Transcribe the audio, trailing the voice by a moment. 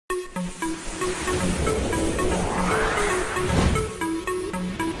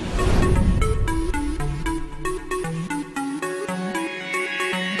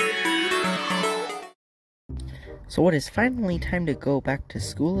So it is finally time to go back to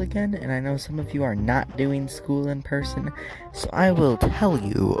school again, and I know some of you are not doing school in person, so I will tell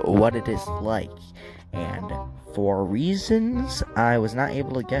you what it is like. And for reasons, I was not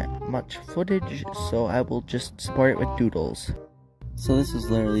able to get much footage, so I will just support it with doodles. So this is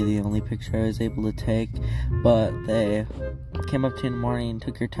literally the only picture I was able to take, but they came up to you in the morning,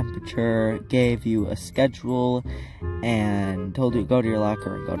 took your temperature, gave you a schedule, and told you to go to your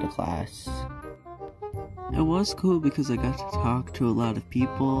locker and go to class. It was cool because I got to talk to a lot of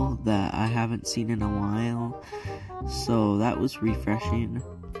people that I haven't seen in a while, so that was refreshing.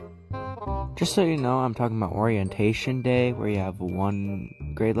 Just so you know, I'm talking about orientation day, where you have one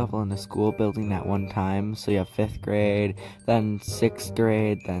grade level in the school building at one time. So you have 5th grade, then 6th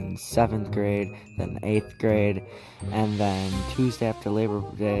grade, then 7th grade, then 8th grade, and then Tuesday after Labor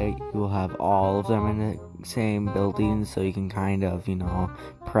Day, you will have all of them in the same building, so you can kind of,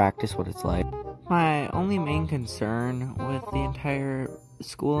 practice what it's like. My only main concern with the entire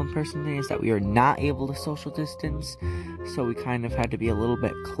school in-person thing is that we are not able to social distance, so we kind of had to be a little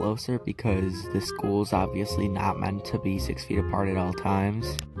bit closer because the school's obviously not meant to be 6 feet apart at all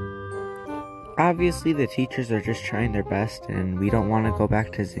times. Obviously the teachers are just trying their best and we don't want to go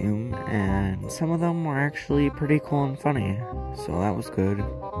back to Zoom, and some of them were actually pretty cool and funny, so that was good.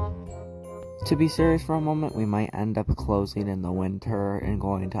 To be serious for a moment, we might end up closing in the winter and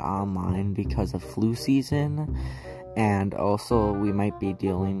going to online because of flu season. And also, we might be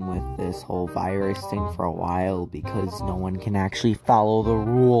dealing with this whole virus thing for a while because no one can actually follow the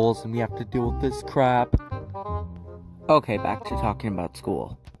rules and we have to deal with this crap. Okay, back to talking about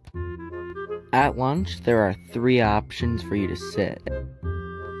school. At lunch, there are 3 options for you to sit.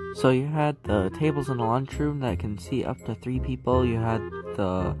 So you had the tables in the lunchroom that can seat up to 3 people. You had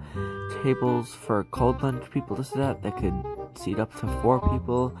the tables for cold lunch people to sit at that could seat up to 4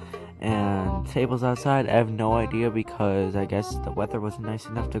 people. And tables outside, I have no idea because I guess the weather wasn't nice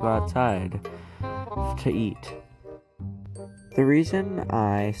enough to go outside to eat. The reason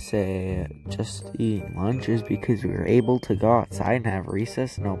I say just eating lunch is because we were able to go outside and have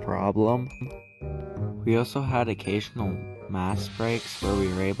recess, no problem. We also had occasional mask breaks where we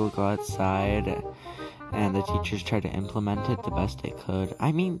were able to go outside and the teachers tried to implement it the best they could.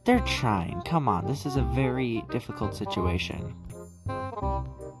 I mean, they're trying. Come on, this is a very difficult situation.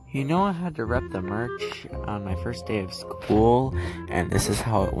 I had to rep the merch on my first day of school, and this is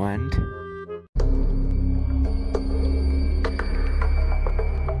how it went.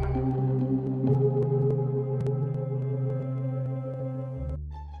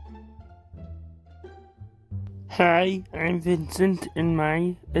 Hi, I'm Vincent, and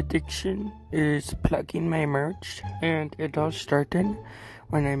my addiction is plugging my merch, and it all started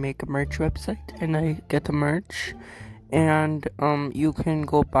when I make a merch website and I get the merch. And you can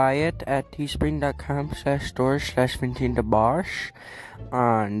go buy it at teespring.com/store/VincentTheBoss.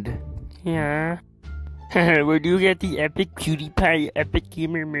 And yeah. Where do you get the epic PewDiePie epic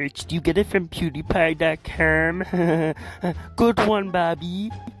gamer merch? Do you get it from PewDiePie.com? Good one,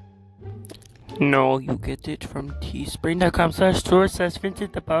 Bobby. No, you get it from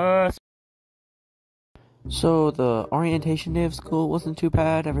teespring.com/store/VincentTheBoss. So the orientation day of school wasn't too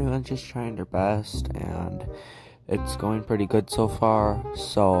bad. Everyone's just trying their best, and it's going pretty good so far.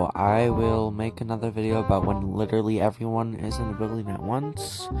 So I will make another video about when literally everyone is in the building at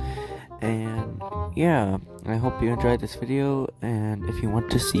once. And yeah, I hope you enjoyed this video, and if you want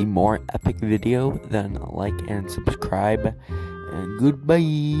to see more epic video, then like and subscribe, and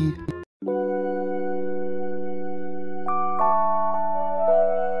goodbye.